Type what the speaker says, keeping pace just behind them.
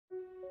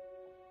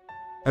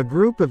A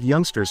group of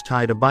youngsters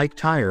tied a bike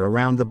tire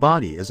around the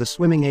body as a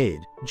swimming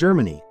aid,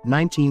 Germany,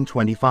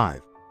 1925.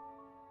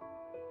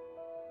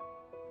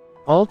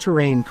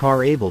 All-terrain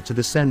car able to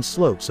descend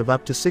slopes of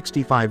up to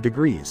 65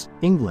 degrees,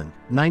 England,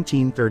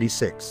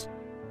 1936.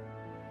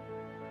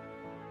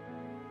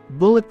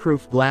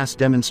 Bulletproof glass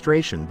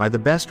demonstration by the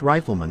best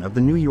rifleman of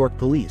the New York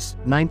Police,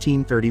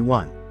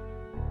 1931.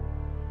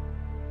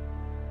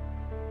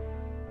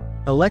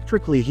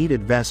 Electrically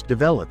heated vest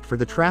developed for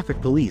the traffic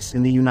police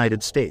in the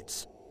United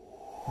States.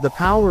 The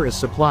power is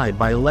supplied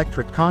by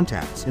electric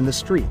contacts in the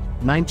street,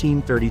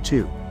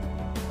 1932.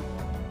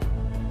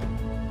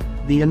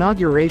 The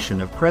inauguration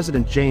of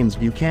President James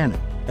Buchanan,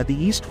 at the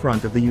east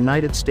front of the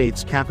United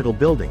States Capitol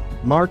building,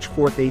 March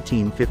 4,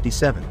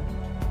 1857.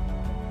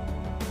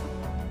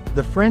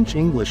 The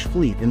French-English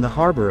fleet in the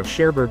harbor of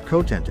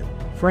Cherbourg-Cotentin,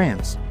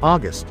 France,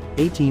 August,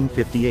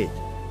 1858.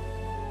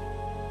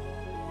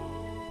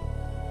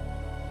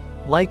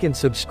 Like and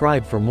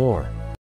subscribe for more.